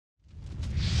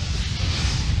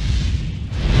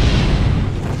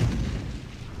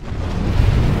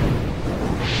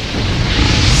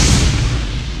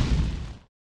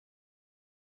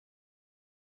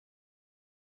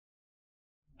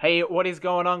Hey, what is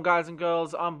going on, guys and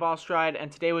girls? I'm ft.Vilestride,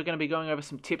 and today we're going to be going over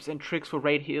some tips and tricks for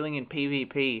raid healing in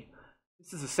PvP.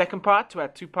 This is the second part to our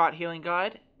two-part healing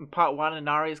guide. In part 1,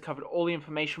 Inari has covered all the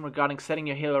information regarding setting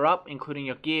your healer up, including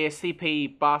your gear,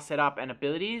 CP, bar setup, and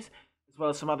abilities, as well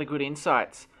as some other good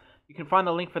insights. You can find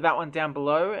the link for that one down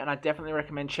below, and I definitely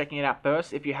recommend checking it out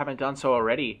first if you haven't done so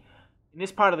already. In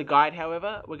this part of the guide,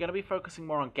 however, we're going to be focusing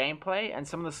more on gameplay and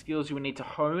some of the skills you will need to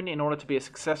hone in order to be a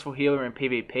successful healer in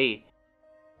PvP.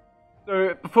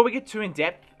 So, before we get too in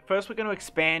depth, first we're going to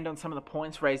expand on some of the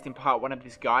points raised in part 1 of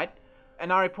this guide.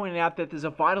 Inari pointed out that there's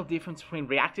a vital difference between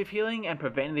reactive healing and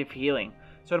preventative healing.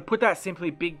 So to put that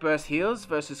simply, big burst heals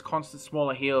versus constant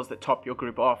smaller heals that top your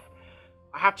group off.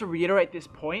 I have to reiterate this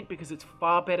point because it's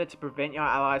far better to prevent your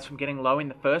allies from getting low in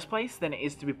the first place than it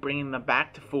is to be bringing them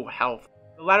back to full health.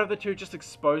 The latter of the two just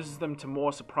exposes them to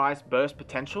more surprise burst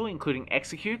potential, including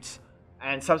executes,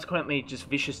 and subsequently just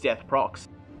vicious death procs.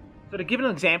 So to give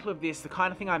an example of this, the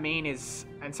kind of thing I mean is,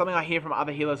 and something I hear from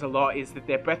other healers a lot, is that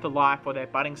their Breath of Life or their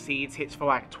Budding Seeds hits for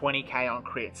like 20k on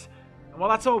crits. And while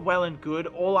that's all well and good,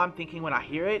 all I'm thinking when I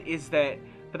hear it is that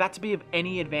for that to be of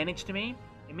any advantage to me,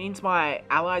 it means my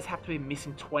allies have to be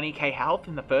missing 20k health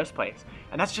in the first place.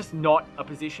 And that's just not a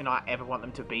position I ever want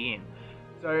them to be in.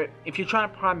 So if you're trying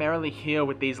to primarily heal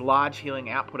with these large healing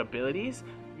output abilities,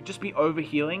 you'd just be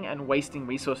overhealing and wasting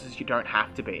resources you don't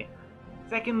have to be.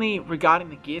 Secondly, regarding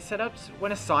the gear setups,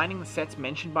 when assigning the sets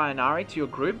mentioned by Inari to your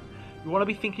group, you want to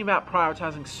be thinking about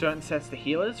prioritizing certain sets to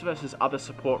healers versus other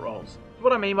support roles. So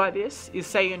what I mean by this is,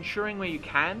 say, ensuring where you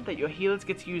can that your healers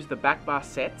get to use the back bar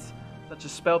sets, such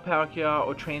as Spell Power Cure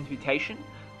or Transmutation,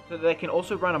 so that they can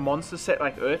also run a monster set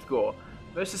like Earth Gore,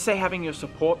 versus say having your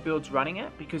support builds running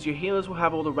it, because your healers will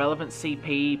have all the relevant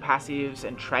CP, passives,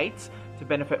 and traits to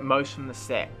benefit most from the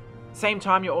set. At the same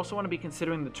time, you also want to be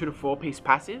considering the 2 to 4 piece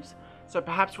passives. So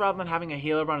perhaps rather than having a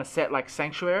healer run a set like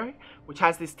Sanctuary, which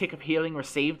has this tick of healing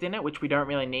received in it, which we don't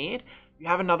really need, you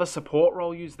have another support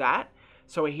role use that.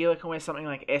 So a healer can wear something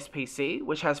like SPC,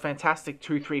 which has fantastic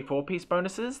 2, 3, 4 piece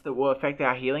bonuses that will affect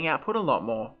our healing output a lot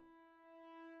more.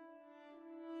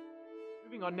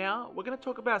 Moving on now, we're going to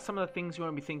talk about some of the things you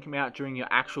want to be thinking about during your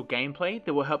actual gameplay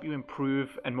that will help you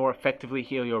improve and more effectively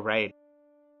heal your raid.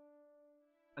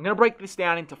 I'm going to break this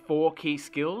down into 4 key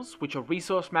skills, which are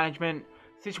resource management,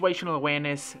 situational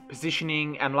awareness,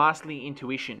 positioning, and lastly,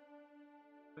 intuition.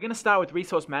 We're going to start with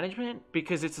resource management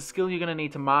because it's a skill you're going to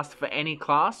need to master for any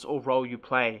class or role you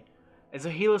play. As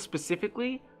a healer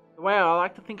specifically, the way I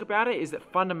like to think about it is that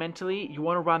fundamentally you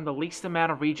want to run the least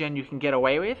amount of regen you can get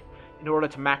away with in order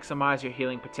to maximize your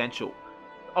healing potential.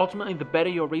 Ultimately, the better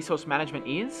your resource management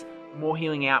is, the more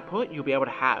healing output you'll be able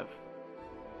to have.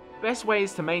 The best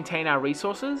ways to maintain our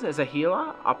resources as a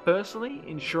healer are firstly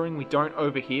ensuring we don't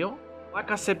overheal. Like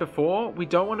I said before, we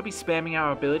don't want to be spamming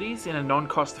our abilities in a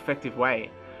non-cost effective way.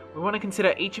 We want to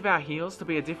consider each of our heals to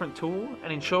be a different tool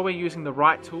and ensure we're using the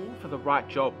right tool for the right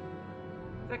job.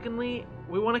 Secondly,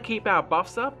 we want to keep our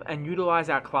buffs up and utilize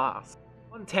our class.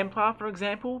 On Templar, for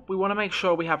example, we want to make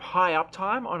sure we have high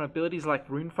uptime on abilities like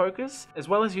Rune Focus, as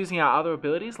well as using our other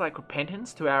abilities like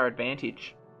Repentance to our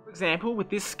advantage. For example, with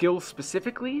this skill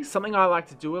specifically, something I like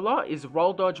to do a lot is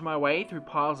roll dodge my way through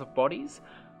piles of bodies,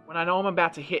 when I know I'm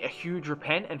about to hit a huge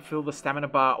repent and fill the stamina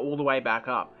bar all the way back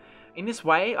up. In this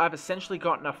way, I've essentially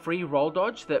gotten a free roll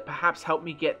dodge that perhaps helped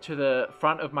me get to the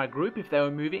front of my group if they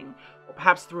were moving, or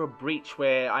perhaps through a breach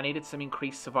where I needed some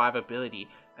increased survivability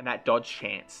and that dodge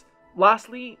chance.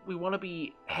 Lastly, we want to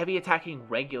be heavy attacking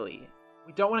regularly.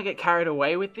 We don't want to get carried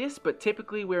away with this, but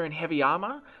typically we're in heavy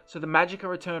armor, so the magicka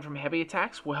return from heavy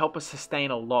attacks will help us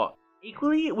sustain a lot.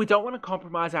 Equally, we don't want to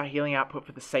compromise our healing output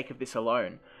for the sake of this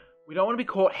alone. We don't want to be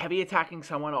caught heavy attacking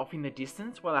someone off in the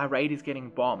distance while our raid is getting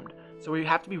bombed, so we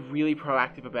have to be really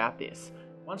proactive about this.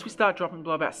 Once we start dropping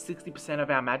below about 60% of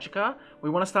our magicka, we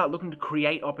want to start looking to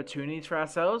create opportunities for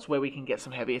ourselves where we can get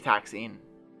some heavy attacks in.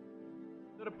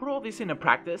 So to put all this into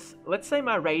practice, let's say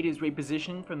my raid is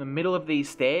repositioned from the middle of these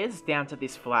stairs down to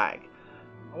this flag.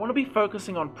 I want to be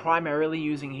focusing on primarily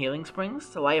using healing springs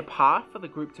to lay a path for the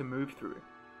group to move through.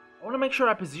 I want to make sure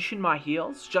I position my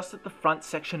heals just at the front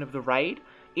section of the raid,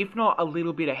 if not a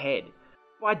little bit ahead.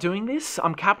 By doing this,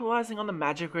 I'm capitalizing on the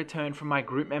magic return from my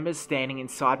group members standing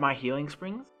inside my healing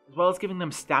springs, as well as giving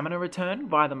them stamina return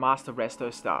via the Master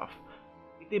Resto staff.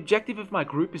 If the objective of my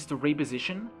group is to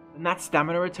reposition, then that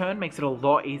stamina return makes it a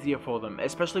lot easier for them,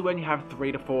 especially when you have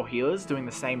 3 to 4 healers doing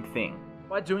the same thing.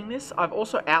 By doing this, I've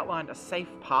also outlined a safe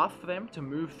path for them to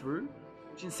move through,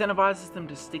 which incentivizes them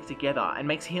to stick together and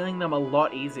makes healing them a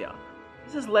lot easier.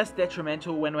 This is less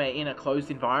detrimental when we're in a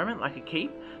closed environment like a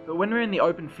keep, but when we're in the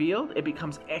open field, it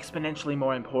becomes exponentially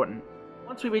more important.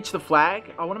 Once we reach the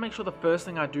flag, I want to make sure the first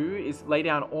thing I do is lay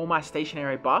down all my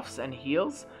stationary buffs and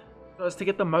heals so as to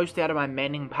get the most out of my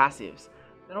mending passives.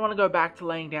 Then I want to go back to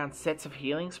laying down sets of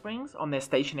healing springs on their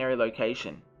stationary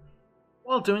location.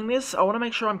 While doing this, I want to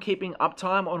make sure I'm keeping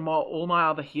uptime on all my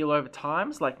other heal over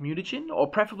times like mutagen or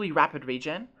preferably rapid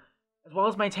regen, as well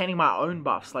as maintaining my own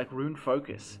buffs like rune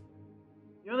focus.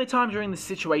 The only time during this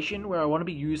situation where I want to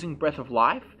be using Breath of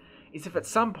Life is if at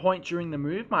some point during the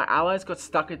move my allies got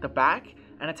stuck at the back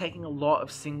and are taking a lot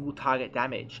of single target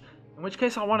damage, in which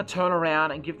case I want to turn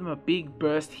around and give them a big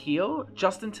burst heal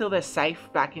just until they're safe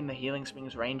back in the healing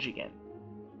springs range again.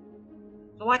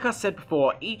 So like I said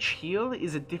before, each heal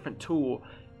is a different tool.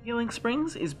 Healing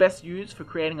springs is best used for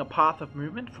creating a path of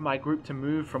movement for my group to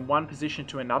move from one position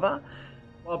to another,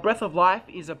 while Breath of Life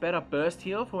is a better burst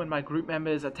heal for when my group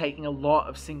members are taking a lot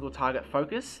of single target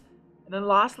focus. And then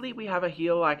lastly, we have a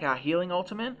heal like our healing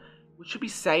ultimate, which should be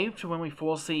saved for when we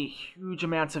foresee huge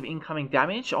amounts of incoming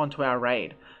damage onto our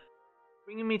raid.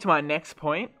 Bringing me to my next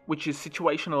point, which is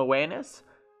situational awareness.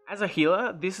 As a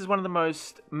healer, this is one of the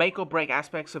most make or break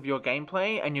aspects of your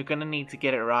gameplay, and you're going to need to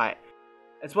get it right.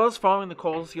 As well as following the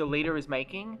calls your leader is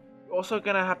making, you're also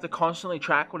going to have to constantly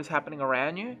track what is happening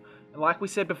around you. And like we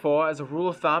said before, as a rule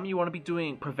of thumb, you want to be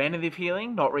doing preventative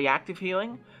healing, not reactive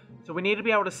healing. So we need to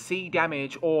be able to see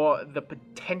damage or the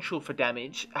potential for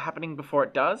damage happening before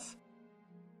it does.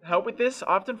 To help with this,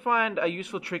 I often find a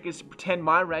useful trick is to pretend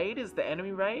my raid is the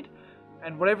enemy raid.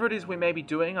 And whatever it is we may be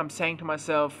doing, I'm saying to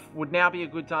myself, would now be a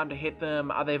good time to hit them?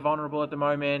 Are they vulnerable at the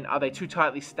moment? Are they too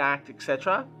tightly stacked,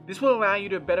 etc.? This will allow you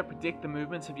to better predict the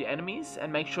movements of your enemies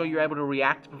and make sure you're able to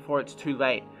react before it's too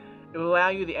late. It will allow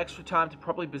you the extra time to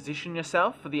properly position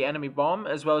yourself for the enemy bomb,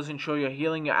 as well as ensure you're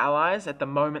healing your allies at the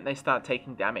moment they start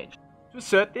taking damage. To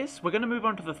assert this, we're going to move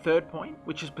on to the third point,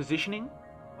 which is positioning.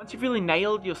 Once you've really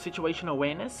nailed your situational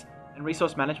awareness and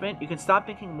resource management, you can start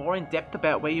thinking more in depth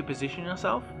about where you position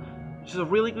yourself, which is a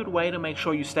really good way to make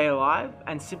sure you stay alive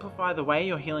and simplify the way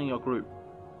you're healing your group.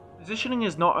 Positioning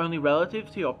is not only relative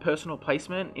to your personal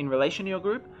placement in relation to your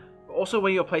group, but also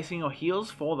where you're placing your heals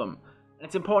for them, and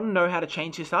it's important to know how to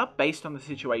change this up based on the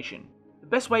situation. The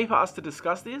best way for us to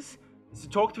discuss this is to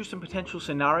talk through some potential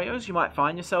scenarios you might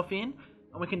find yourself in,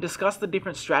 and we can discuss the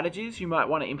different strategies you might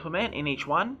want to implement in each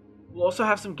one. We'll also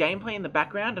have some gameplay in the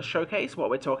background to showcase what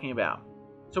we're talking about.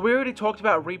 So we already talked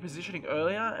about repositioning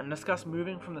earlier and discussed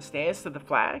moving from the stairs to the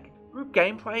flag. Group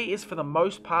gameplay is for the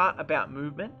most part about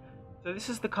movement, so this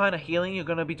is the kind of healing you're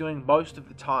going to be doing most of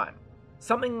the time.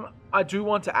 Something I do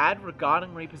want to add regarding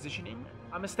repositioning,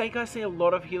 a mistake I see a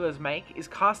lot of healers make is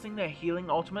casting their healing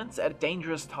ultimates at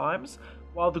dangerous times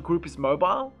while the group is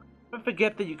mobile. Don't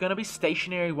forget that you're going to be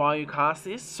stationary while you cast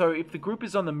this, so if the group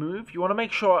is on the move, you want to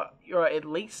make sure you're at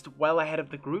least well ahead of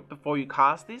the group before you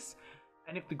cast this.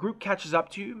 And if the group catches up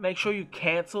to you, make sure you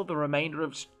cancel the remainder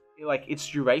of its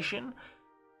duration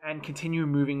and continue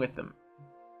moving with them.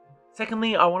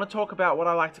 Secondly, I want to talk about what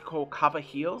I like to call cover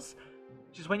heals,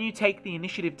 which is when you take the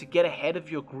initiative to get ahead of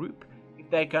your group if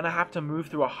they're going to have to move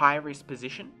through a high risk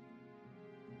position.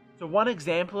 So one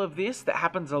example of this that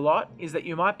happens a lot is that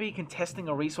you might be contesting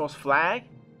a resource flag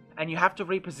and you have to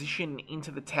reposition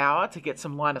into the tower to get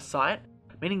some line of sight,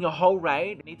 meaning your whole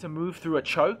raid needs to move through a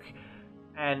choke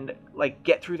and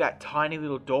get through that tiny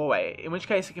little doorway, in which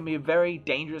case it can be a very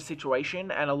dangerous situation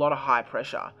and a lot of high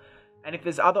pressure. And if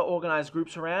there's other organized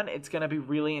groups around, it's going to be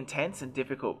really intense and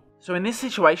difficult. So in this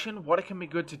situation, what it can be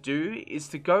good to do is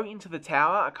to go into the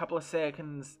tower a couple of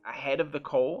seconds ahead of the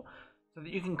call so that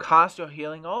you can cast your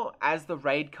healing ult as the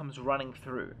raid comes running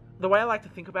through. The way I like to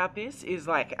think about this is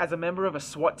as a member of a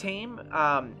SWAT team,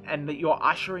 and that you're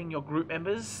ushering your group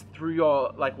members through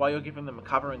while you're giving them a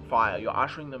covering fire, you're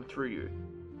ushering them through you.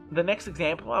 The next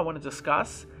example I want to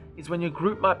discuss is when your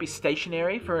group might be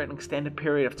stationary for an extended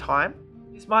period of time.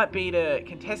 This might be to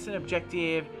contest an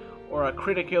objective or a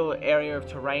critical area of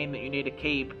terrain that you need to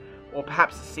keep, or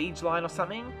perhaps a siege line or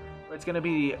something, where it's going to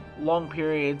be long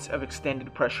periods of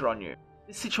extended pressure on you.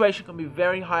 This situation can be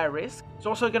very high risk. It's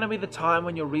also going to be the time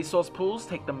when your resource pools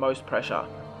take the most pressure.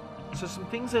 So some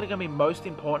things that are going to be most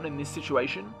important in this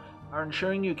situation are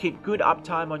ensuring you keep good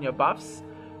uptime on your buffs.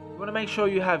 You want to make sure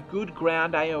you have good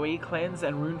ground AoE cleanse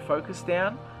and rune focus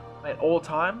down at all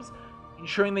times,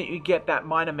 ensuring that you get that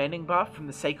minor mending buff from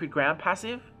the Sacred Ground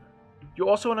passive. You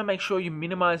also want to make sure you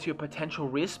minimize your potential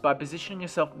risk by positioning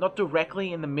yourself not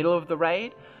directly in the middle of the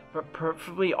raid, but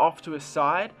preferably off to a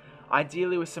side,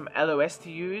 ideally with some LOS to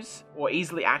use or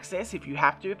easily access if you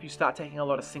have to, if you start taking a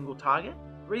lot of single target.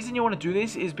 The reason you want to do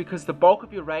this is because the bulk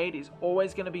of your raid is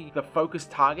always going to be the focus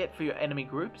target for your enemy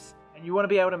groups, and you want to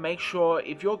be able to make sure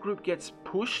if your group gets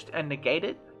pushed and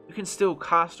negated, you can still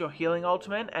cast your healing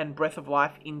ultimate and Breath of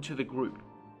Life into the group.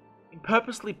 In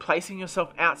purposely placing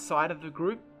yourself outside of the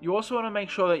group, you also want to make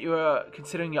sure that you are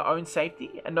considering your own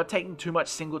safety and not taking too much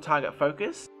single target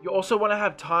focus. You also want to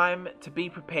have time to be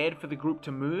prepared for the group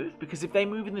to move, because if they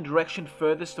move in the direction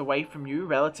furthest away from you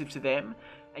relative to them,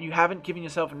 and you haven't given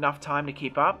yourself enough time to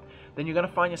keep up, then you're going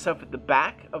to find yourself at the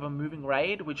back of a moving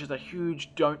raid, which is a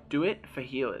huge don't do it for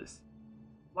healers.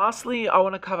 Lastly, I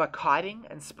want to cover kiting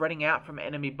and spreading out from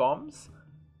enemy bombs.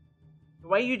 The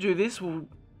way you do this will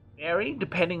vary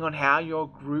depending on how your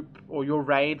group or your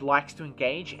raid likes to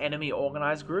engage enemy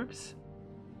organized groups.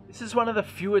 This is one of the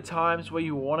fewer times where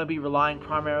you want to be relying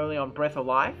primarily on Breath of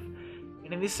Life,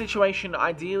 and in this situation,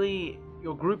 ideally,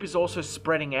 your group is also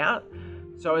spreading out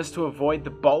so as to avoid the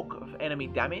bulk of enemy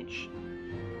damage.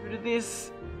 Due to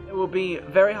this, it will be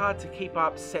very hard to keep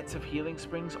up sets of healing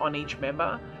springs on each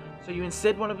member, so you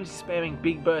instead want to be spamming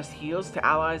big burst heals to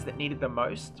allies that need it the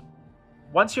most.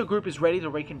 Once your group is ready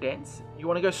to recondense, you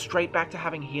want to go straight back to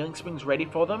having healing springs ready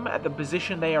for them at the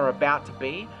position they are about to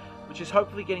be, which is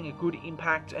hopefully getting a good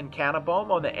impact and counter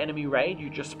bomb on the enemy raid you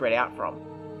just spread out from.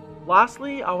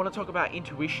 Lastly, I want to talk about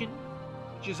intuition,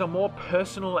 which is a more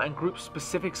personal and group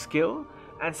specific skill,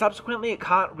 and subsequently it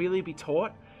can't really be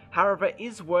taught. However, it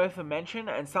is worth a mention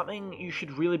and something you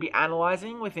should really be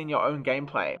analysing within your own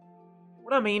gameplay.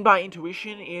 What I mean by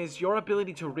intuition is your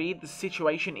ability to read the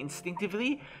situation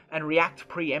instinctively and react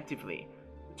preemptively.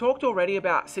 We talked already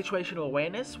about situational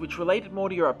awareness, which related more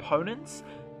to your opponents.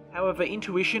 However,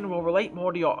 intuition will relate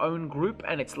more to your own group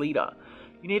and its leader.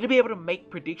 You need to be able to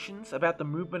make predictions about the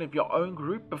movement of your own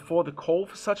group before the call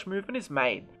for such movement is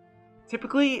made.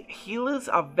 Typically, healers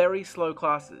are very slow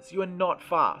classes. You are not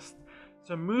fast,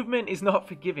 so movement is not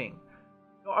forgiving.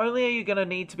 Not only are you going to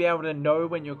need to be able to know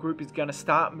when your group is going to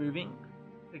start moving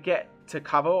to get to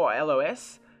cover or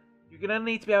LOS, you're going to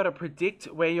need to be able to predict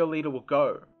where your leader will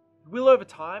go. You will over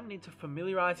time need to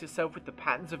familiarize yourself with the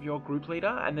patterns of your group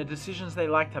leader and the decisions they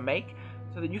like to make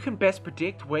so that you can best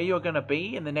predict where you're going to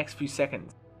be in the next few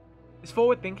seconds. This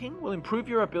forward thinking will improve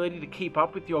your ability to keep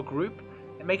up with your group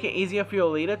and make it easier for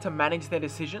your leader to manage their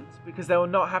decisions, because they will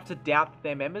not have to doubt that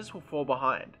their members will fall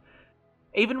behind.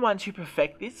 Even once you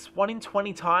perfect this, 1 in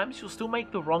 20 times you'll still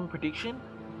make the wrong prediction,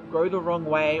 go the wrong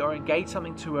way, or engage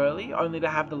something too early only to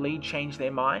have the lead change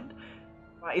their mind.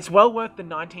 But it's well worth the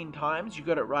 19 times you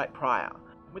got it right prior.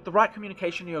 With the right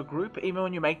communication to your group, even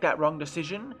when you make that wrong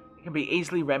decision, it can be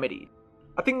easily remedied.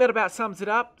 I think that about sums it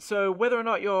up. So whether or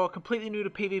not you're completely new to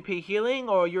PvP healing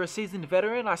or you're a seasoned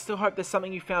veteran, I still hope there's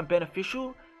something you found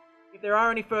beneficial. If there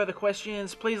are any further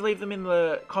questions, please leave them in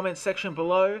the comments section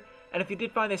below. And if you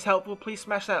did find this helpful, please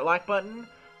smash that like button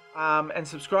and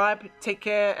subscribe. Take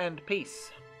care and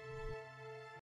peace.